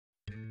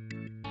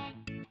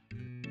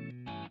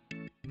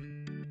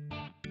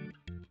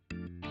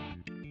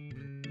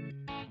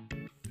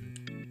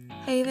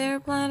Hey there,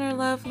 planner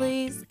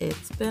lovelies.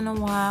 It's been a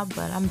while,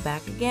 but I'm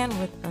back again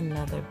with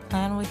another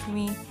plan with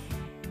me.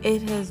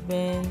 It has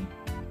been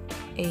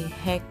a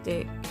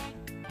hectic,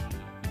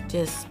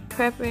 just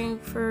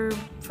prepping for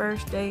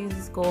first days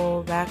of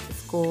school, back to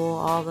school,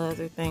 all the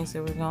other things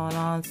that were going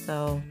on.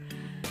 So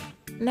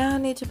now I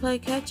need to play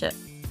catch up.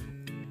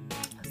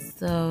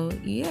 So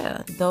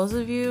yeah, those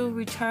of you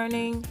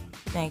returning,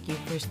 thank you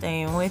for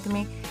staying with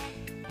me.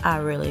 I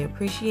really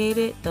appreciate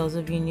it. Those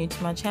of you new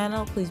to my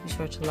channel, please be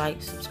sure to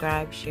like,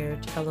 subscribe, share,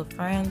 tell a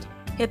friend.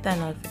 Hit that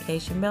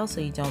notification bell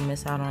so you don't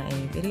miss out on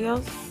any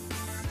videos.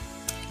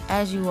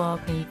 As you all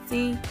can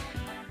see,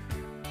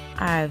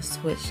 I've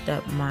switched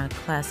up my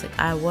classic.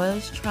 I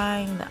was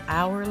trying the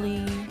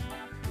hourly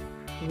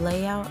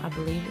layout. I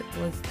believe it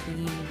was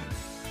the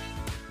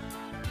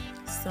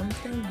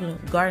something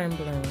bloom, garden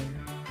bloom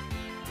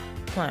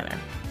planner.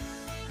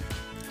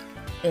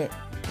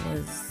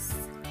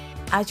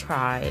 I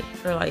tried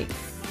for like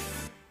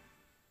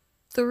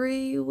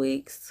 3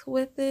 weeks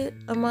with it,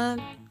 a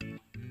month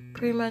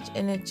pretty much,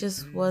 and it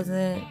just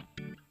wasn't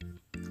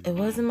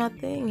my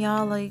thing,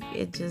 y'all. Like,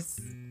 it just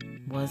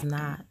was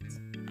not.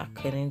 I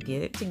couldn't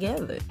get it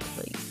together.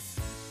 Like,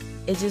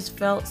 it just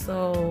felt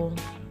so,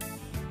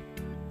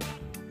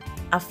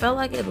 I felt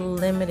like it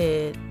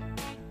limited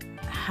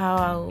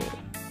how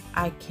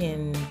I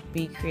can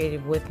be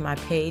creative with my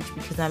page,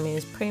 because I mean,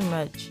 it's pretty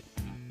much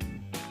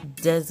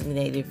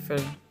designated for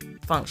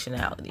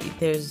functionality.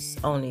 There's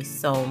only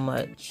so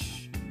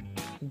much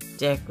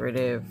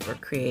decorative or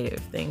creative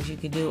things you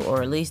could do,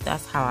 or at least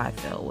that's how I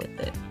felt with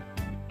it.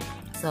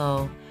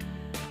 So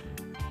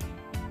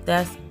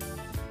that's,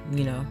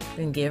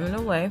 been given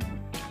away,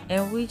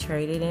 and we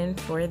traded in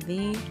for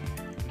the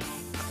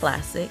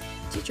classic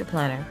teacher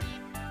planner.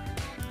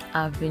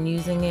 I've been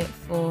using it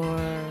for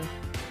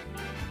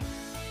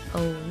a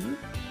week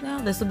now.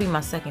 This will be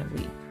my second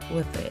week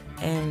with it,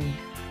 and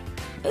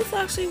it's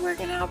actually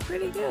working out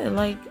pretty good.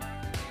 Like,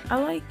 I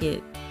like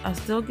it. I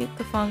still get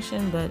the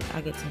function, but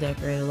I get to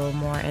decorate a little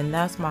more, and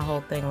that's my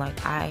whole thing.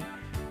 Like, I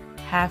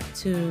have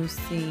to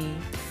see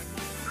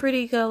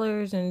pretty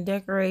colors and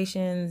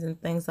decorations and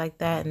things like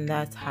that, and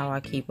that's how I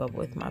keep up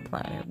with my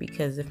planner.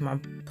 Because if my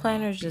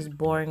planner is just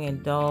boring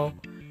and dull,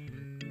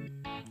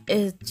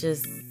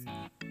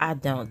 I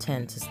don't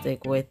tend to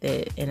stick with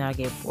it, and I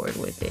get bored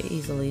with it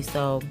easily.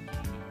 So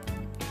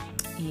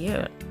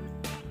yeah.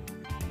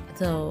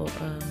 So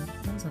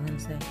what was I gonna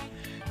say?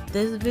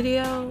 This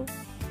video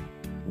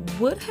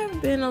would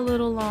have been a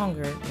little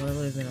longer. Well, it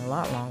would have been a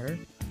lot longer,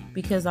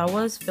 because I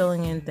was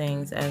filling in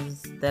things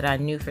that I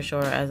knew for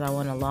sure as I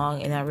went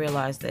along, and I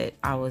realized that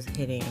I was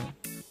hitting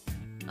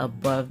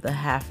above the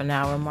half an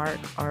hour mark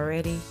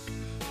already.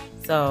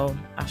 So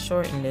I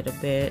shortened it a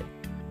bit,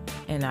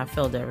 and I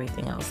filled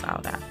everything else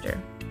out after.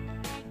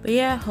 But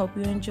yeah, hope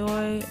you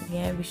enjoy.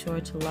 Again, be sure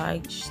to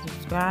like,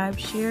 subscribe,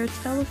 share,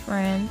 tell a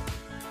friend,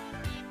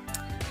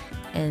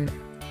 and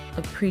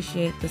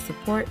appreciate the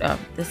support.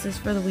 This is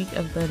for the week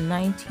of the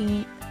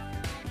 19th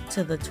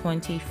to the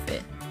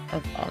 25th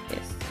of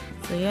August.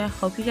 So yeah,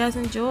 hope you guys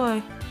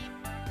enjoy.